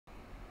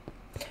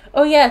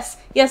Oh yes,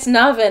 yes,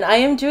 Navin, I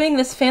am doing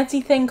this fancy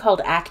thing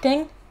called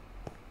acting.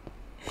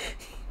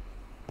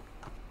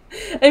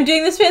 I'm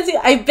doing this fancy...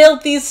 I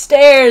built these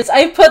stairs!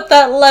 I put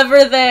that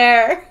lever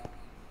there!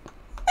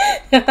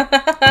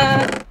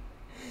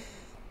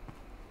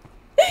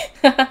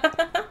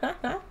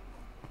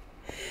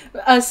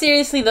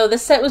 Seriously though,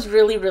 this set was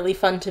really, really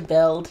fun to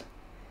build.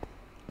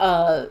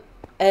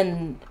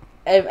 And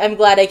I'm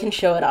glad I can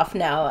show it off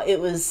now. It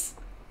was...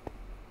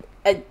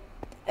 I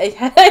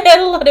had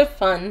a lot of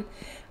fun.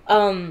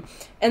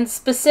 And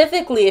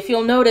specifically, if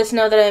you'll notice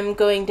now that I'm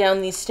going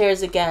down these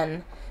stairs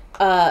again,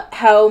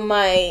 how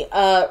my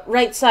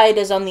right side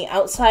is on the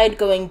outside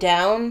going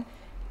down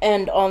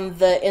and on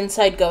the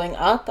inside going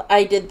up.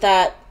 I did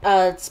that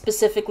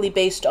specifically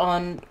based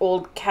on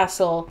old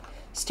castle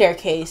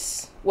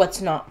staircase,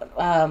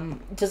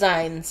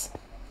 designs.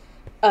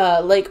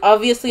 Like,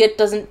 obviously it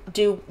doesn't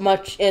do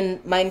much in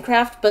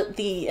Minecraft, but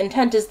the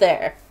intent is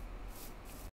there.